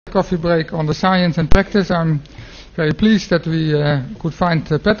coffee break on the science and practice. I'm very pleased that we could find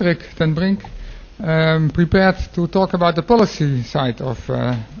Patrick ten Brink prepared to talk about the policy side of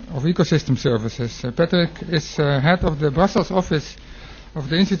ecosystem services. Patrick is head of the Brussels office of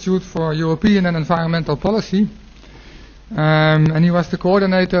the Institute for European and Environmental Policy, and he was the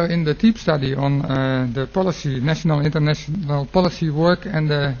coordinator in the TEEP study on the policy, national and international policy work, and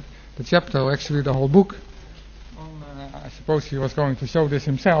the chapter, or actually the whole book. I suppose he was going to show this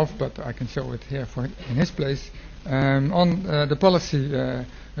himself, but I can show it here in his place, on the policy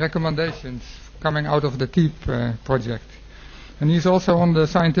recommendations coming out of the TEEP project. And he's also on the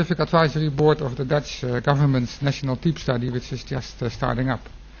scientific advisory board of the Dutch government's national TEEP study, which is just starting up.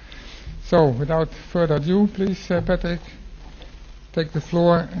 So, without further ado, please, Patrick, take the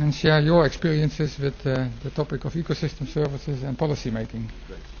floor and share your experiences with the topic of ecosystem services and policy making.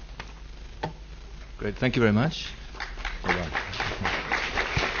 Great, thank you very much.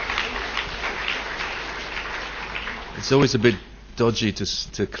 It's always a bit dodgy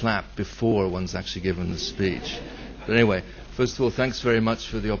to clap before one's actually given the speech. But anyway, first of all, thanks very much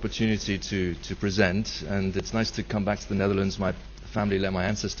for the opportunity to present, and it's nice to come back to the Netherlands. My family, my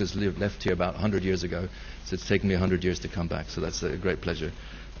ancestors left here about 100 years ago, so it's taken me 100 years to come back, so that's a great pleasure.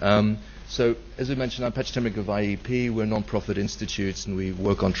 So, as we mentioned, I'm Patrick ten Brink of IEEP. We're a non-profit institute, and we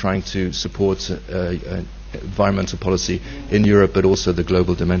work on trying to support environmental policy in Europe, but also the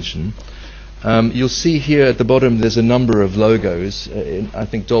global dimension. You'll see here at the bottom there's a number of logos. I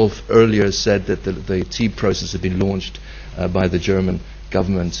think Dolph earlier said that the TEEP process had been launched by the German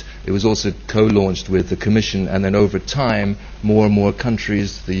government. It was also co-launched with the Commission, and then over time more and more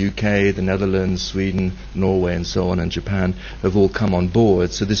countries, the UK, the Netherlands, Sweden, Norway and so on, and Japan, have all come on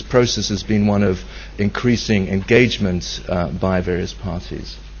board. So this process has been one of increasing engagement by various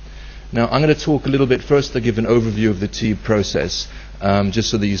parties. Now I'm going to talk a little bit first. I'll give an overview of the TEEP process, just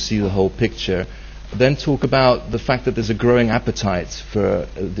so that you see the whole picture. Then talk about the fact that there's a growing appetite for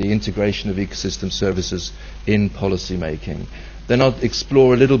the integration of ecosystem services in policy making. Then I'll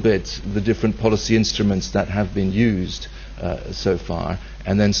explore a little bit the different policy instruments that have been used so far,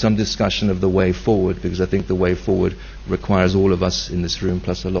 and then some discussion of the way forward, because I think the way forward requires all of us in this room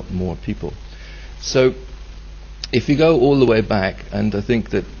plus a lot more people. So if you go all the way back, and I think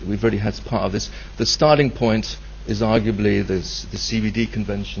that we've already had part of this, the starting point is arguably the CBD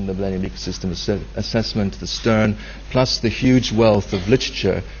Convention, the Millennium Ecosystem Assessment, the Stern, plus the huge wealth of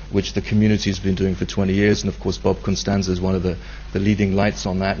literature which the community has been doing for 20 years, and of course Bob Constanza is one of the leading lights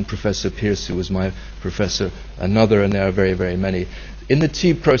on that, and Professor Pierce, who was my professor, another, and there are very, very many. In the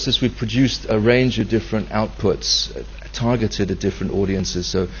TEEP process we've produced a range of different outputs targeted at different audiences.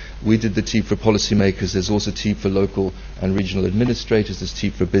 So we did the TEEP for policymakers. There's also TEEP for local and regional administrators. There's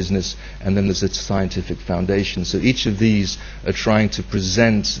TEEP for business, and then there's a scientific foundation. So each of these are trying to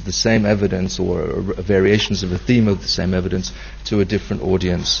present the same evidence or variations of a theme of the same evidence to a different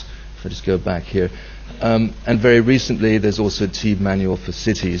audience. If I just go back here. And very recently there's also a TEEP manual for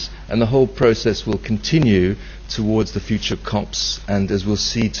cities, and the whole process will continue towards the future COPs, and as we'll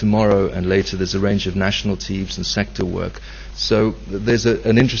see tomorrow and later, there's a range of national TEEPs and sector work. So there's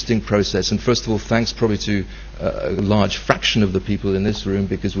an interesting process, and first of all, thanks probably to a large fraction of the people in this room,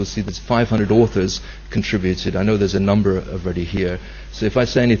 because we'll see there's 500 authors contributed. I know there's a number already here. So if I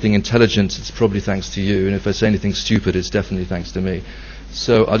say anything intelligent, it's probably thanks to you, and if I say anything stupid, it's definitely thanks to me.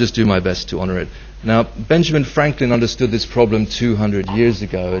 So I'll just do my best to honor it. Now, Benjamin Franklin understood this problem 200 years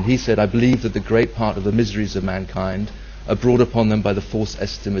ago, and he said, I believe that the great part of the miseries of mankind are brought upon them by the false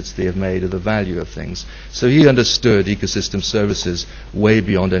estimates they have made of the value of things. So he understood ecosystem services way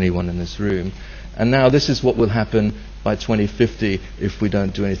beyond anyone in this room. And now this is what will happen by 2050 if we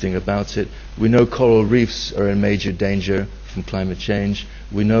don't do anything about it. We know coral reefs are in major danger from climate change.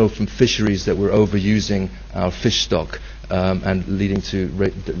 We know from fisheries that we're overusing our fish stock and leading to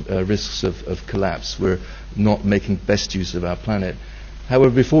risks of collapse. We're not making best use of our planet. However,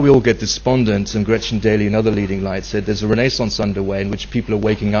 before we all get despondent, and Gretchen Daly and other leading lights said there's a renaissance underway in which people are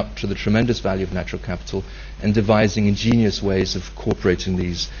waking up to the tremendous value of natural capital and devising ingenious ways of incorporating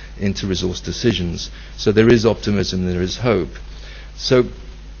these into resource decisions. So there is optimism, there is hope. So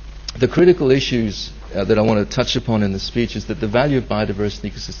the critical issues that I want to touch upon in the speech is that the value of biodiversity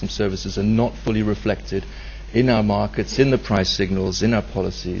and ecosystem services are not fully reflected in our markets, in the price signals, in our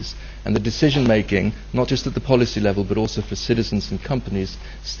policies, and the decision making, not just at the policy level but also for citizens and companies,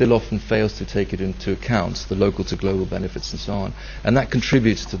 still often fails to take it into account, the local to global benefits and so on, and that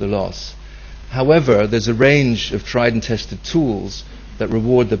contributes to the loss. However, there's a range of tried and tested tools that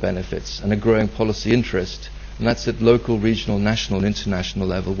reward the benefits and a growing policy interest, and that's at local, regional, national and international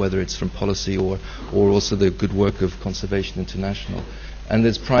level, whether it's from policy or also the good work of Conservation International. and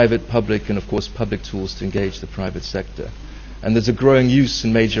there's private, public, and of course public tools to engage the private sector. And there's a growing use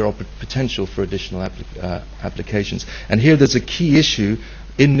and major potential for additional applications. And here there's a key issue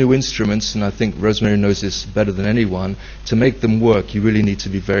in new instruments, and I think Rosemary knows this better than anyone. To make them work, you really need to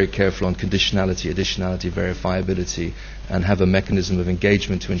be very careful on conditionality, additionality, verifiability, and have a mechanism of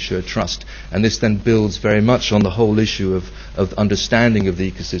engagement to ensure trust. And this then builds very much on the whole issue of understanding of the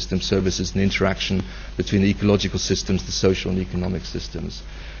ecosystem services and interaction between the ecological systems, the social and economic systems.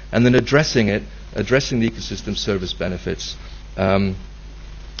 And then addressing the ecosystem service benefits, and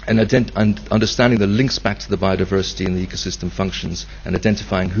understanding the links back to the biodiversity and the ecosystem functions, and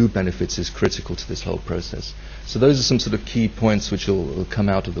identifying who benefits is critical to this whole process. So those are some sort of key points which will come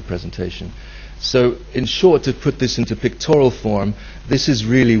out of the presentation. So in short, to put this into pictorial form, this is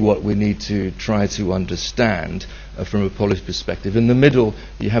really what we need to try to understand from a policy perspective. In the middle,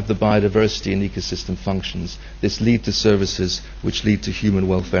 you have the biodiversity and ecosystem functions. This lead to services which lead to human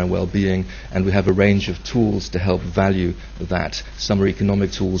welfare and well-being, and we have a range of tools to help value that. Some are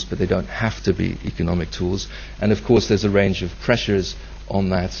economic tools, but they don't have to be economic tools. And of course, there's a range of pressures on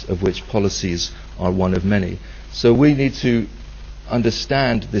that, of which policies are one of many. So we need to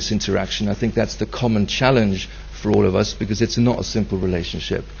understand this interaction. I think that's the common challenge for all of us, because it's not a simple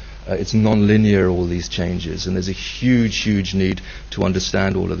relationship. It's non-linear, all these changes, and there's a huge, huge need to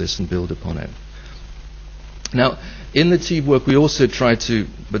understand all of this and build upon it. Now, in the team work, we also try to,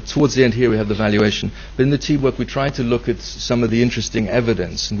 but towards the end here we have the valuation, but in the team work we try to look at some of the interesting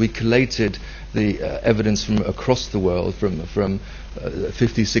evidence, and we collated the evidence from across the world, from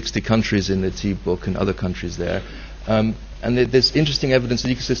 50, 60 countries in the team book and other countries there. And there's interesting evidence that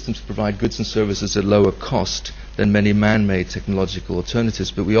ecosystems provide goods and services at lower cost than many man-made technological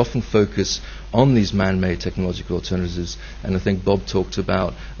alternatives, but we often focus on these man-made technological alternatives, and I think Bob talked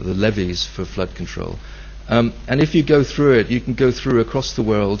about the levees for flood control. And if you go through it, you can go through across the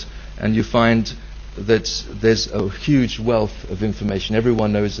world, and you find that there's a huge wealth of information.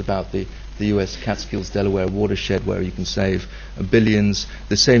 Everyone knows about the US Catskills Delaware watershed, where you can save billions.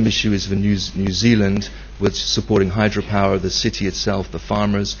 The same issue is for New Zealand, with supporting hydropower, the city itself, the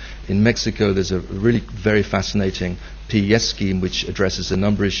farmers. In Mexico, there's a really very fascinating PES scheme which addresses a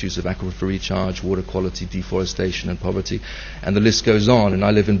number of issues of aquifer recharge, water quality, deforestation, and poverty. And the list goes on. And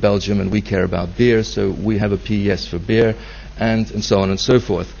I live in Belgium, and we care about beer, so we have a PES for beer, and so on and so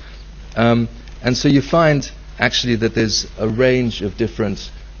forth. And so you find actually that there's a range of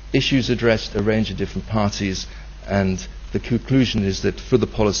different issues addressed, a range of different parties, and the conclusion is that for the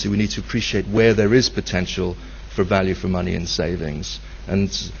policy we need to appreciate where there is potential for value for money and savings,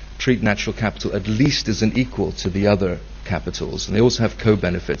 and treat natural capital at least as an equal to the other capitals. And they also have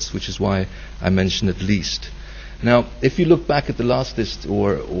co-benefits, which is why I mentioned at least. Now, if you look back at the last list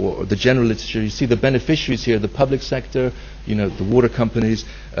or the general literature, you see the beneficiaries here, the public sector, the water companies,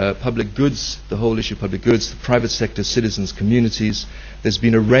 public goods, the whole issue of public goods, the private sector, citizens, communities. There's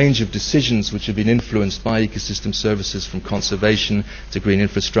been a range of decisions which have been influenced by ecosystem services, from conservation to green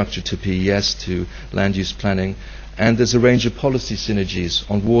infrastructure to PES to land use planning. And there's a range of policy synergies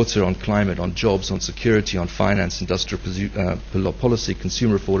on water, on climate, on jobs, on security, on finance, industrial policy,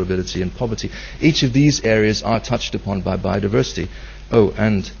 consumer affordability, and poverty. Each of these areas are touched upon by biodiversity. Oh,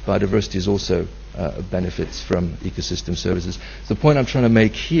 and biodiversity is also benefits from ecosystem services. The point I'm trying to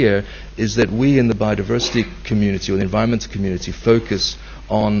make here is that we in the biodiversity community or the environmental community focus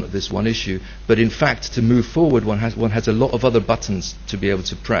on this one issue, but in fact to move forward one has a lot of other buttons to be able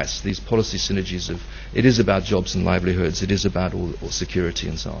to press. These policy synergies it is about jobs and livelihoods, it is about all security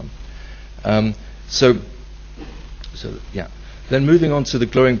and so on. So yeah. Then moving on to the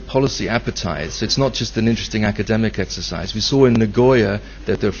growing policy appetites, it's not just an interesting academic exercise. We saw in Nagoya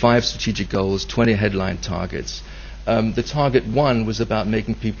that there are 5 strategic goals, 20 headline targets. The target 1 was about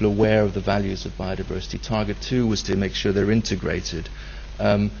making people aware of the values of biodiversity. Target 2 was to make sure they're integrated.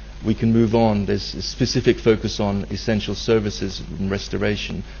 We can move on. There's a specific focus on essential services and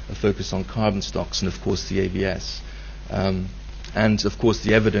restoration, a focus on carbon stocks, and of course the ABS. And of course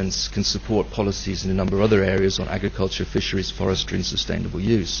the evidence can support policies in a number of other areas on agriculture, fisheries, forestry, and sustainable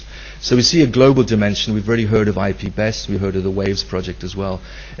use. So we see a global dimension. We've already heard of IEEP BEST, we've heard of the WAVES project as well.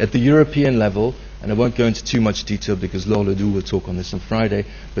 At the European level, and I won't go into too much detail because Laura Ledoux will talk on this on Friday,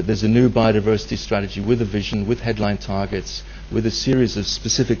 but there's a new biodiversity strategy with a vision, with headline targets, with a series of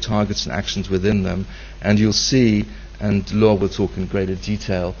specific targets and actions within them, and you'll see, and Laura will talk in greater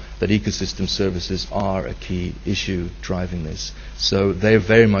detail, that ecosystem services are a key issue driving this. So they're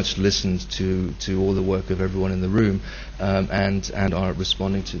very much listened to all the work of everyone in the room, and are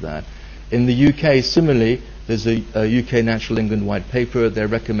responding to that. In the UK, similarly, There's a UK Natural England white paper. They're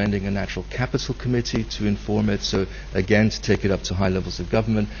recommending a natural capital committee to inform it, so again to take it up to high levels of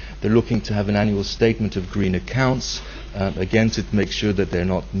government. They're looking to have an annual statement of green accounts, again to make sure that they're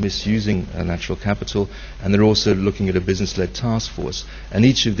not misusing natural capital, and they're also looking at a business-led task force. And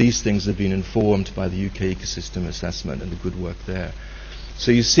each of these things have been informed by the UK ecosystem assessment and the good work there.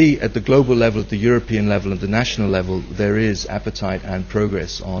 So you see at the global level, at the European level, and the national level, there is appetite and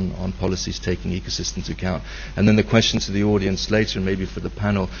progress on policies taking ecosystems into account. And then the question to the audience later, maybe for the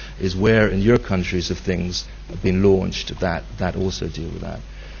panel, is where in your countries have things been launched that also deal with that.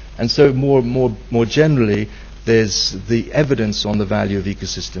 And so more generally, there's the evidence on the value of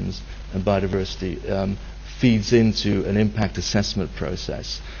ecosystems and biodiversity feeds into an impact assessment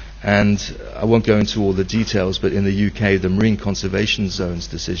process. And I won't go into all the details, but in the UK, the Marine Conservation Zone's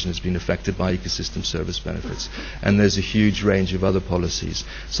decision has been affected by ecosystem service benefits. And there's a huge range of other policies.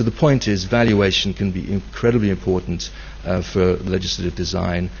 So the point is, valuation can be incredibly important for legislative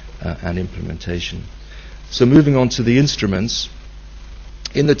design and implementation. So moving on to the instruments,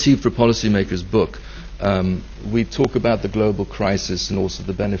 in the Tea for Policymakers book, we talk about the global crisis and also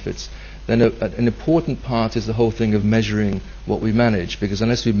the benefits. Then an important part is the whole thing of measuring what we manage, because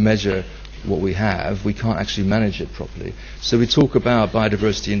unless we measure what we have, we can't actually manage it properly. So we talk about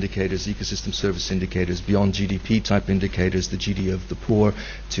biodiversity indicators, ecosystem service indicators, beyond GDP type indicators, the GDP of the poor,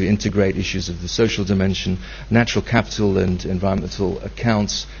 to integrate issues of the social dimension, natural capital and environmental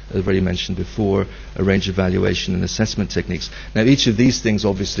accounts, as already mentioned before, a range of valuation and assessment techniques. Now each of these things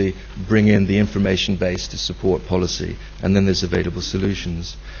obviously bring in the information base to support policy, and then there's available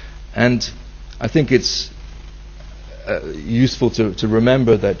solutions. And I think it's useful to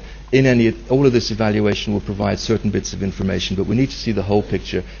remember that all of this evaluation will provide certain bits of information, but we need to see the whole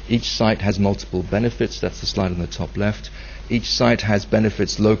picture. Each site has multiple benefits. That's the slide on the top left. Each site has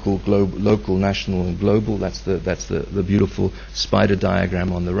benefits local, national, and global. That's the beautiful spider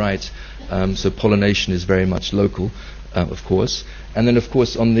diagram on the right. So pollination is very much local, of course. And then, of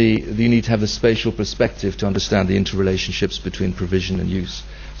course, you need to have the spatial perspective to understand the interrelationships between provision and use.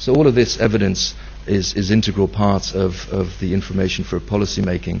 So all of this evidence is integral part of the information for policy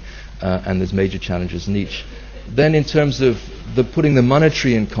making, and there's major challenges in each. Then in terms of putting the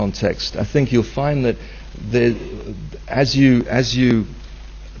monetary in context, I think you'll find that as you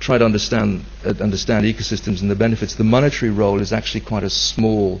try to understand ecosystems and the benefits, the monetary role is actually quite a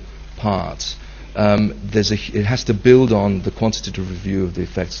small part. It has to build on the quantitative review of the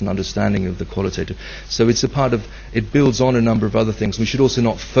effects and understanding of the qualitative. So it builds on a number of other things. We should also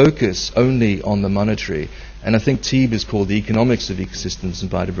not focus only on the monetary. And I think TEEB is called the economics of ecosystems and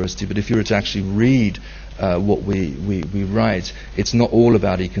biodiversity, but if you were to actually read what we write, it's not all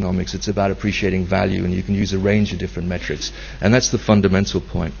about economics, it's about appreciating value, and you can use a range of different metrics. And that's the fundamental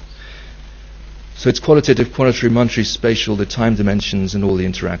point. So it's qualitative, quantitative, monetary, spatial, the time dimensions, and all the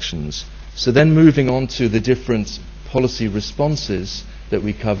interactions. So then moving on to the different policy responses that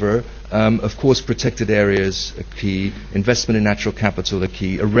we cover, of course protected areas are key, investment in natural capital are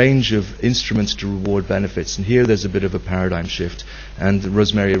key, a range of instruments to reward benefits, and here there's a bit of a paradigm shift, and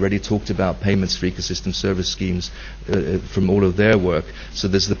Rosemary already talked about payments for ecosystem service schemes from all of their work. So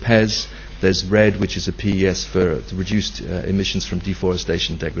there's the PES, there's RED, which is a PES for reduced emissions from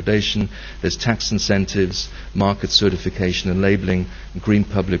deforestation and degradation. There's tax incentives, market certification and labeling, green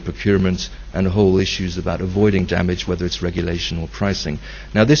public procurement, and whole issues about avoiding damage, whether it's regulation or pricing.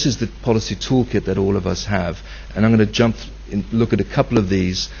 Now this is the policy toolkit that all of us have, and I'm going to look at a couple of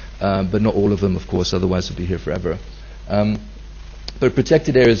these, but not all of them, of course, otherwise we'll be here forever. But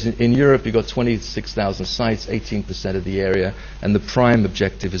protected areas in Europe, you've got 26,000 sites, 18% of the area, and the prime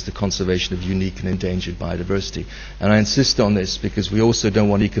objective is the conservation of unique and endangered biodiversity. And I insist on this because we also don't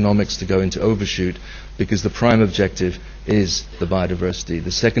want economics to go into overshoot, because the prime objective is the biodiversity.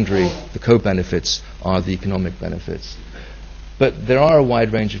 The secondary, the co-benefits, are the economic benefits. But there are a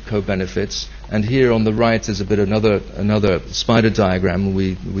wide range of co-benefits, and here on the right is a bit another spider diagram.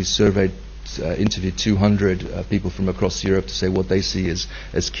 We interviewed 200 people from across Europe to say what they see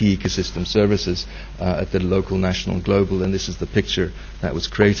as key ecosystem services at the local, national, and global, and this is the picture that was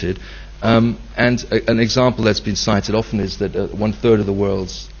created. And an example that's been cited often is that 1/3 of the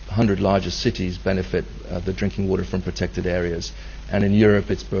world's 100 largest cities benefit the drinking water from protected areas. And in Europe,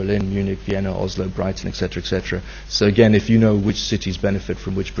 it's Berlin, Munich, Vienna, Oslo, Brighton, etc., etc. So again, if you know which cities benefit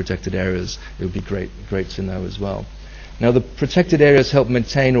from which protected areas, it would be great to know as well. Now, the protected areas help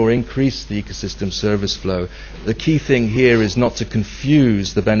maintain or increase the ecosystem service flow. The key thing here is not to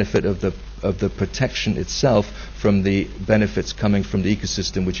confuse the benefit of the protection itself from the benefits coming from the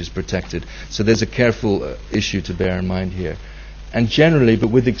ecosystem which is protected. So there's a careful issue to bear in mind here. And generally, but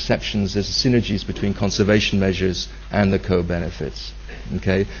with exceptions, there's synergies between conservation measures and the co-benefits.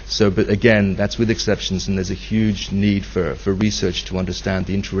 Okay, so but again, that's with exceptions, and there's a huge need for research to understand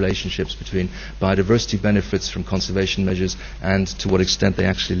the interrelationships between biodiversity benefits from conservation measures and to what extent they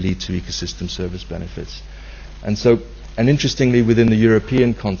actually lead to ecosystem service benefits. And interestingly, within the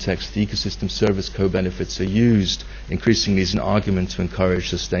European context, the ecosystem service co-benefits are used increasingly as an argument to encourage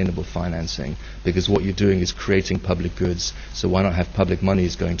sustainable financing, because what you're doing is creating public goods, so why not have public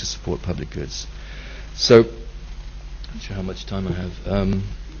monies going to support public goods? So, I'm not sure how much time I have.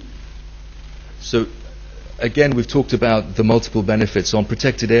 So, again, we've talked about the multiple benefits. On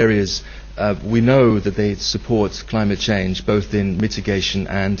protected areas, we know that they support climate change, both in mitigation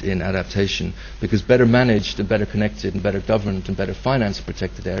and in adaptation, because better managed and better connected and better governed and better financed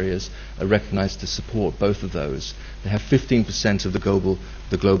protected areas are recognized to support both of those. They have 15% of the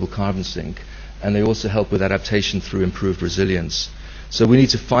global carbon sink, and they also help with adaptation through improved resilience. So we need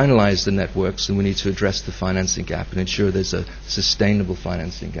to finalize the networks, and we need to address the financing gap and ensure there's a sustainable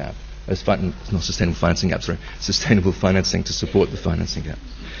financing gap. Not sustainable financing gap, sorry. Sustainable financing to support the financing gap.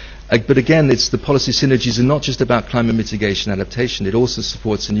 But again, it's the policy synergies are not just about climate mitigation and adaptation. It also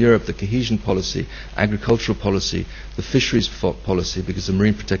supports in Europe the cohesion policy, agricultural policy, the fisheries policy, because of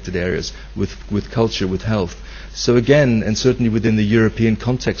marine protected areas, with culture, with health. So again, and certainly within the European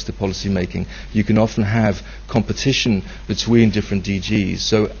context of policy making, you can often have competition between different DGs.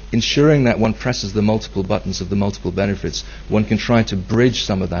 So ensuring that one presses the multiple buttons of the multiple benefits, one can try to bridge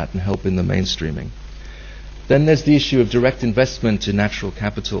some of that and help in the mainstreaming. Then there's the issue of direct investment in natural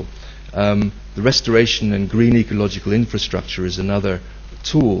capital. The restoration and green ecological infrastructure is another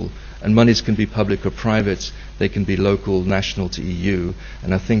tool, and monies can be public or private, they can be local, national to EU,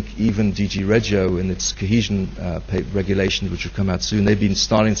 and I think even DG Regio in its cohesion regulations, which will come out soon, they've been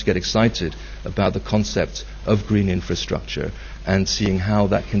starting to get excited about the concept of green infrastructure and seeing how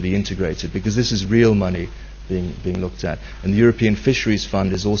that can be integrated, because this is real money being looked at. And the European Fisheries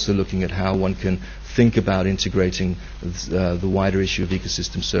Fund is also looking at how one can think about integrating the wider issue of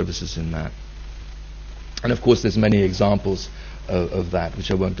ecosystem services in that. And of course there's many examples of that,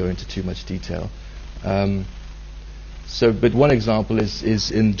 which I won't go into too much detail. But one example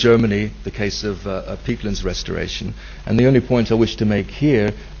is in Germany, the case of peatlands restoration. And the only point I wish to make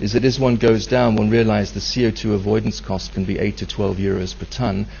here is that as one goes down, one realizes the CO2 avoidance cost can be 8 to 12 euros per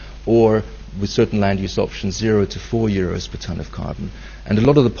ton, or with certain land use options, 0 to 4 euros per ton of carbon. And a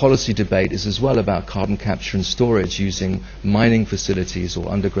lot of the policy debate is as well about carbon capture and storage using mining facilities or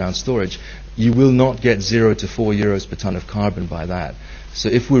underground storage. You will not get 0 to 4 euros per ton of carbon by that. So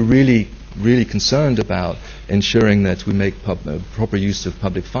if we're really concerned about ensuring that we make proper use of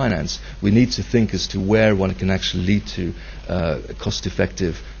public finance, we need to think as to where one can actually lead to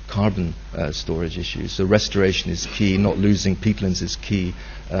cost-effective carbon storage issues. So restoration is key, not losing peatlands is key,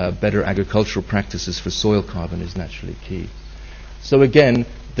 better agricultural practices for soil carbon is naturally key. So again,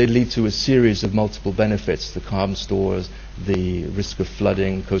 they lead to a series of multiple benefits, the carbon stores, the risk of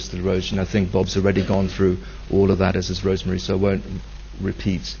flooding, coastal erosion. I think Bob's already gone through all of that, as has Rosemary, so I won't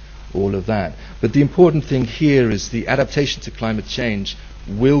repeat all of that. But the important thing here is the adaptation to climate change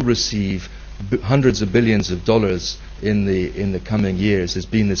will receive hundreds of billions of dollars in the coming years. There's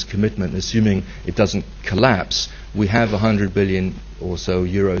been this commitment, assuming it doesn't collapse. We have 100 billion or so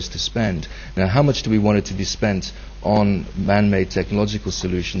euros to spend. Now, how much do we want it to be spent on man-made technological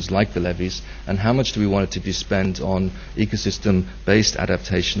solutions like the levees, and how much do we want it to be spent on ecosystem-based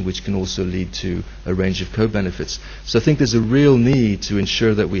adaptation, which can also lead to a range of co-benefits? So I think there's a real need to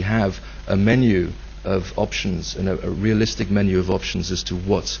ensure that we have a menu of options and a realistic menu of options as to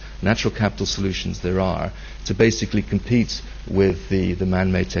what natural capital solutions there are to basically compete with the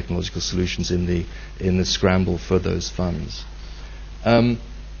man-made technological solutions in the scramble for those funds.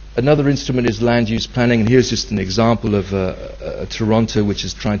 Another instrument is land use planning, and here's just an example of Toronto, which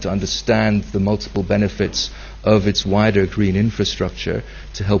is trying to understand the multiple benefits of its wider green infrastructure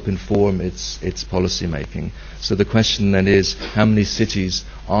to help inform its policy making. So the question then is, how many cities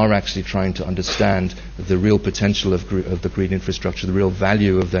are actually trying to understand the real potential of the green infrastructure, the real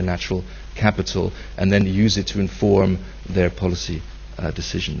value of their natural capital, and then use it to inform their policy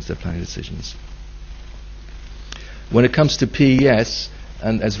decisions, their planning decisions. When it comes to PES,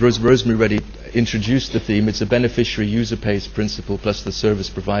 and as Rosemary already introduced the theme, it's a beneficiary user pays principle plus the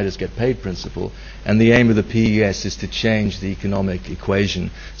service providers get paid principle. And the aim of the PES is to change the economic equation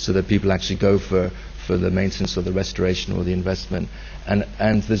so that people actually go for the maintenance or the restoration or the investment.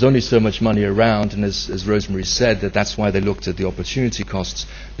 And there's only so much money around, and as Rosemary said, that's why they looked at the opportunity costs,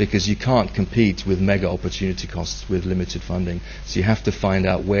 because you can't compete with mega opportunity costs with limited funding. So you have to find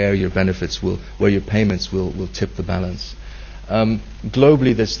out where your benefits where your payments will tip the balance.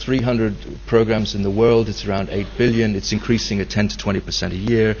 Globally, there's 300 programs in the world. It's around 8 billion. It's increasing at 10 to 20% a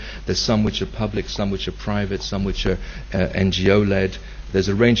year. There's some which are public, some which are private, some which are NGO-led. There's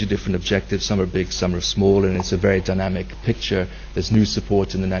a range of different objectives. Some are big, some are small, and it's a very dynamic picture. There's new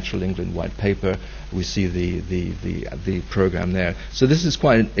support in the Natural England White Paper. We see the program there. So this is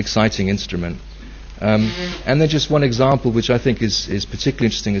quite an exciting instrument. And then just one example, which I think is particularly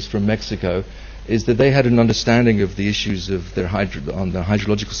interesting, is from Mexico, is that they had an understanding of the issues of their on the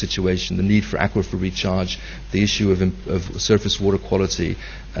hydrological situation, the need for aquifer recharge, the issue of surface water quality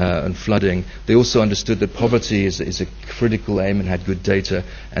and flooding. They also understood that poverty is a critical aim and had good data,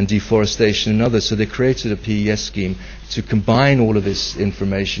 and deforestation and others. So they created a PES scheme to combine all of this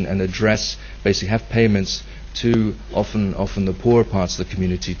information and address, basically have payments to often the poorer parts of the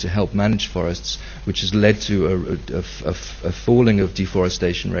community to help manage forests, which has led to a falling of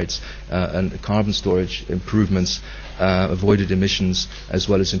deforestation rates and carbon storage improvements, avoided emissions, as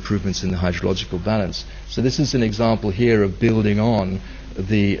well as improvements in the hydrological balance. So this is an example here of building on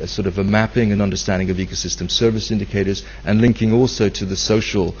the sort of a mapping and understanding of ecosystem service indicators, and linking also to the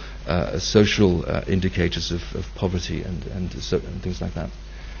social indicators of poverty and things like that.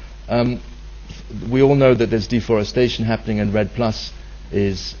 We all know that there's deforestation happening, and REDD Plus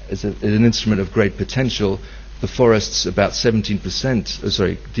is an instrument of great potential. The forests, about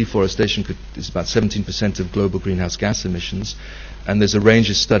 17%, deforestation is about 17% of global greenhouse gas emissions, and there's a range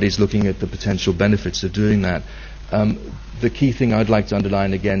of studies looking at the potential benefits of doing that. The key thing I'd like to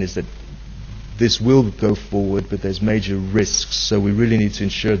underline again is that this will go forward, but there's major risks, so we really need to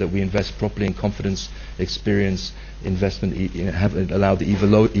ensure that we invest properly in confidence, experience, investment, allow the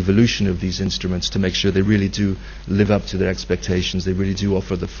evolution of these instruments to make sure they really do live up to their expectations. They really do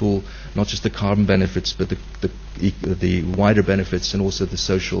offer the full, not just the carbon benefits, but the wider benefits, and also the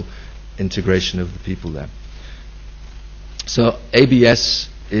social integration of the people there. So ABS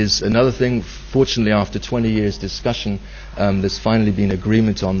is another thing. Fortunately, after 20 years discussion, there's finally been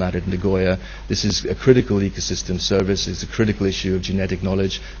agreement on that at Nagoya. This is a critical ecosystem service. It's a critical issue of genetic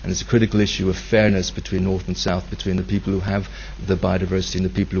knowledge, and it's a critical issue of fairness between North and South, between the people who have the biodiversity and the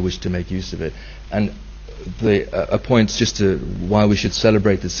people who wish to make use of it. And a point just to why we should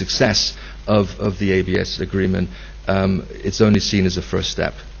celebrate the success of the ABS agreement. It's only seen as a first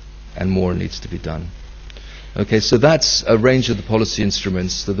step, and more needs to be done. Okay, so that's a range of the policy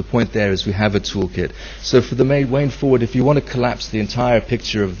instruments. So the point there is we have a toolkit. So for the way forward, if you want to collapse the entire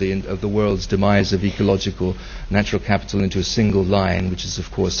picture of the world's demise of ecological natural capital into a single line, which is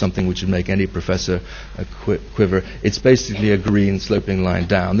of course something which would make any professor quiver, it's basically a green sloping line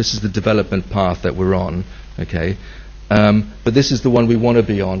down. This is the development path that we're on. Okay, but this is the one we want to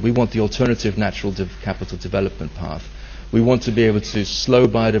be on. We want the alternative natural capital development path. We want to be able to slow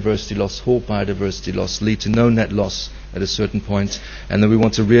biodiversity loss, halt biodiversity loss, lead to no net loss at a certain point, and then we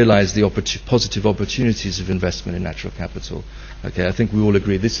want to realize the positive opportunities of investment in natural capital. Okay, I think we all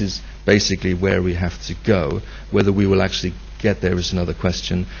agree this is basically where we have to go. Whether we will actually get there is another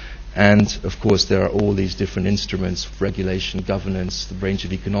question. And of course there are all these different instruments, regulation, governance, the range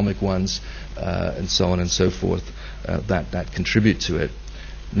of economic ones, and so on and so forth, that contribute to it.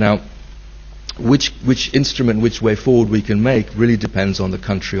 Now, which instrument, which way forward we can make really depends on the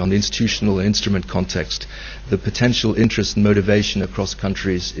country, on the institutional and instrument context. The potential interest and motivation across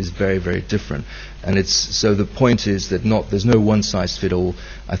countries is very, very different. And so the point is that there's no one size fit all.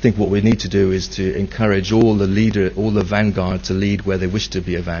 I think what we need to do is to encourage all the vanguard to lead where they wish to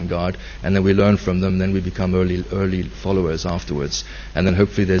be a vanguard, and then we learn from them, then we become early followers afterwards. And then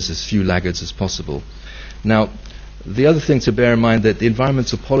hopefully there's as few laggards as possible. Now, the other thing to bear in mind that the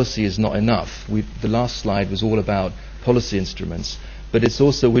environmental policy is not enough. The last slide was all about policy instruments, but it's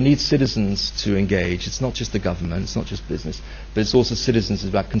also, we need citizens to engage. It's not just the government, it's not just business, but it's also citizens. It's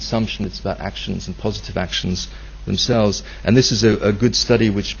about consumption, it's about actions and positive actions themselves. And this is a good study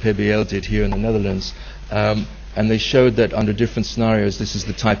which PBL did here in the Netherlands, and they showed that under different scenarios this is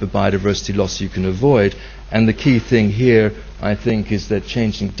the type of biodiversity loss you can avoid. And the key thing here, I think, is that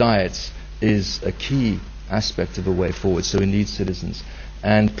changing diets is a key aspect of a way forward, so we need citizens.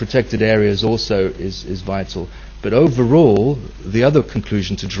 And protected areas also is vital. But overall, the other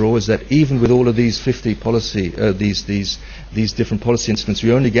conclusion to draw is that even with all of these 50 policy, these different policy instruments,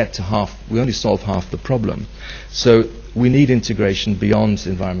 we only solve half the problem. So we need integration beyond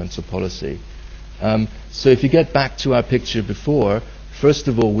environmental policy. So if you get back to our picture before, first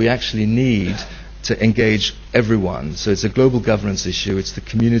of all, we actually need to engage everyone. So it's a global governance issue. It's the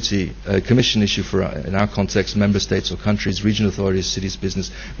commission issue for, in our context, member states or countries, regional authorities, cities,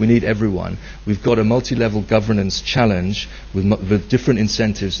 business. We need everyone. We've got a multi-level governance challenge with different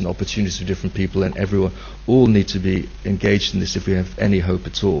incentives and opportunities for different people, and everyone all need to be engaged in this if we have any hope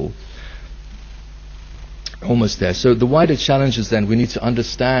at all. Almost there. So the wider challenge is then we need to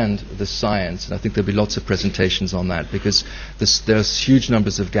understand the science, and I think there'll be lots of presentations on that, because there's huge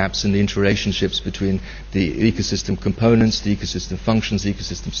numbers of gaps in the interrelationships between the ecosystem components, the ecosystem functions, the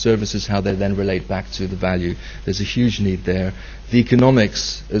ecosystem services, how they then relate back to the value. There's a huge need there. The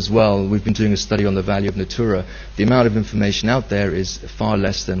economics as well, we've been doing a study on the value of Natura. The amount of information out there is far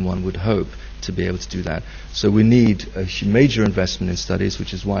less than one would hope to be able to do that. So we need a major investment in studies,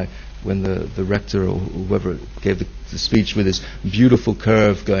 which is why when the rector or whoever gave the speech with this beautiful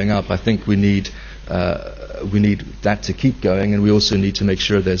curve going up, I think we need that to keep going, and we also need to make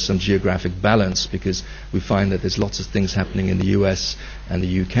sure there's some geographic balance, because we find that there's lots of things happening in the US and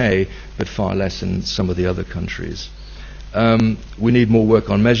the UK, but far less in some of the other countries. We need more work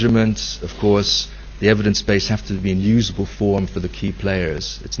on measurements, of course. The evidence base have to be in usable form for the key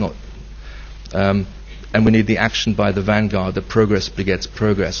players. It's not and we need the action by the vanguard that progress begets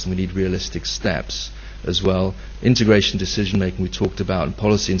progress, and we need realistic steps as well. Integration, decision-making we talked about, and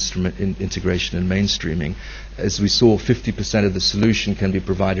policy integration and mainstreaming. As we saw, 50% of the solution can be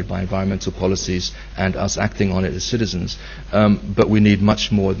provided by environmental policies and us acting on it as citizens. But we need much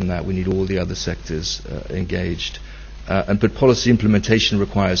more than that. We need all the other sectors engaged. But policy implementation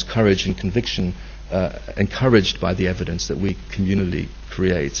requires courage and conviction, encouraged by the evidence that we communally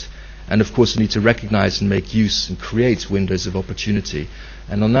create. And of course, we need to recognize and make use and create windows of opportunity.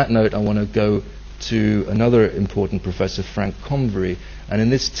 And on that note, I want to go to another important professor, Frank Comrie. And in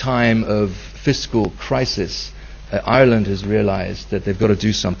this time of fiscal crisis, Ireland has realized that they've got to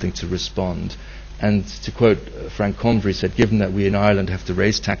do something to respond. And to quote Frank Comrie, said, given that we in Ireland have to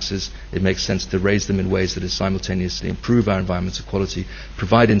raise taxes, it makes sense to raise them in ways that simultaneously improve our environmental quality,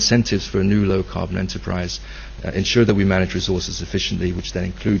 provide incentives for a new low-carbon enterprise, ensure that we manage resources efficiently, which then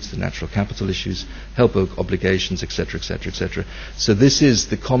includes the natural capital issues, help obligations, etc., etc., etc. So this is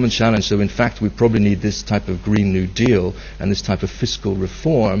the common challenge. So in fact, we probably need this type of Green New Deal and this type of fiscal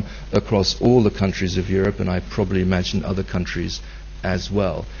reform across all the countries of Europe, and I probably imagine other countries as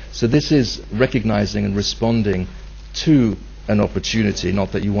well. So this is recognizing and responding to an opportunity,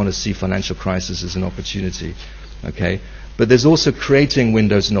 not that you want to see financial crisis as an opportunity, okay? But there's also creating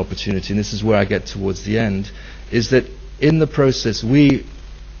windows and opportunity, and this is where I get towards the end, is that in the process we,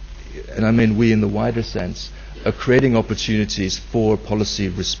 and I mean we in the wider sense, are creating opportunities for policy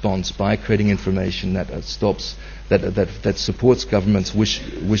response by creating information that that supports governments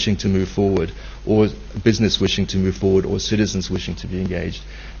wishing to move forward, or business wishing to move forward, or citizens wishing to be engaged.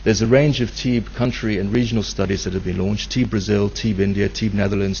 There's a range of TEEB country and regional studies that have been launched: TEEB Brazil, TEEB India, TEEB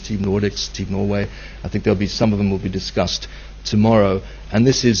Netherlands, TEEB Nordics, TEEB Norway. I think there'll be some of them will be discussed tomorrow, and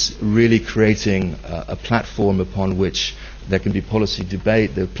this is really creating a platform upon which there can be policy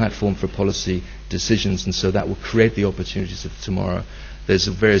debate, the platform for policy decisions, and so that will create the opportunities of tomorrow. There's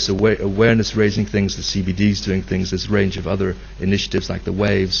various awareness-raising things, the CBD's doing things, there's a range of other initiatives like the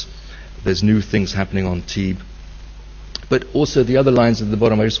Waves, there's new things happening on TEEB. But also the other lines at the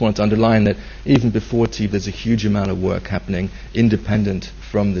bottom, I just wanted to underline that even before TEEB, there's a huge amount of work happening independent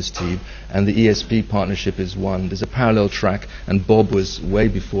from this TEEB, and the ESP partnership is one. There's a parallel track, and Bob was way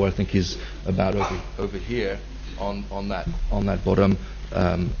before, I think he's about over here on that bottom,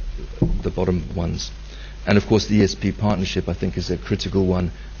 the bottom ones. And of course the ESP partnership, I think, is a critical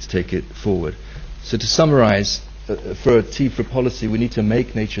one to take it forward. So to summarize, for a TEEB for policy, we need to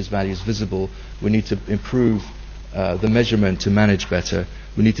make nature's values visible. We need to improve the measurement to manage better.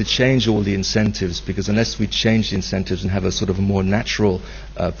 We need to change all the incentives, because unless we change the incentives and have a sort of a more natural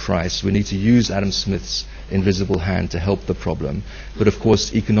price, we need to use Adam Smith's invisible hand to help the problem. But of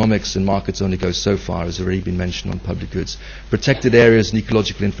course, economics and markets only go so far, as already been mentioned on public goods. Protected areas and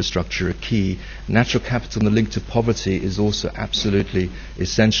ecological infrastructure are key. Natural capital and the link to poverty is also absolutely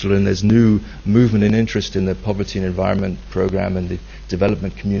essential, and there's new movement and interest in the poverty and environment program and the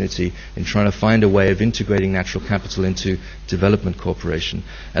development community in trying to find a way of integrating natural capital into development cooperation.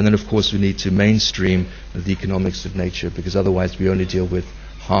 And then of course we need to mainstream the economics of nature, because otherwise we only deal with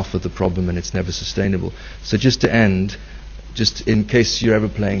half of the problem and it's never sustainable. So just to end, just in case you're ever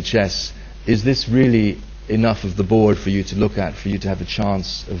playing chess, is this really enough of the board for you to look at, for you to have a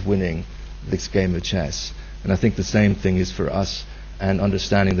chance of winning this game of chess? And I think the same thing is for us and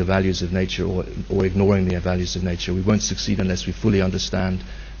understanding the values of nature or ignoring the values of nature. We won't succeed unless we fully understand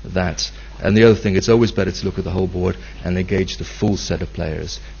that. And the other thing, it's always better to look at the whole board and engage the full set of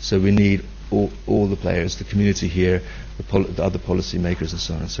players. So we need all the players, the community here, the other policy makers, and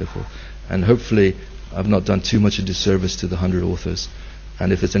so on and so forth. And hopefully I've not done too much a disservice to the 100 authors.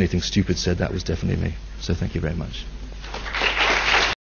 And if there's anything stupid said, that was definitely me. So thank you very much.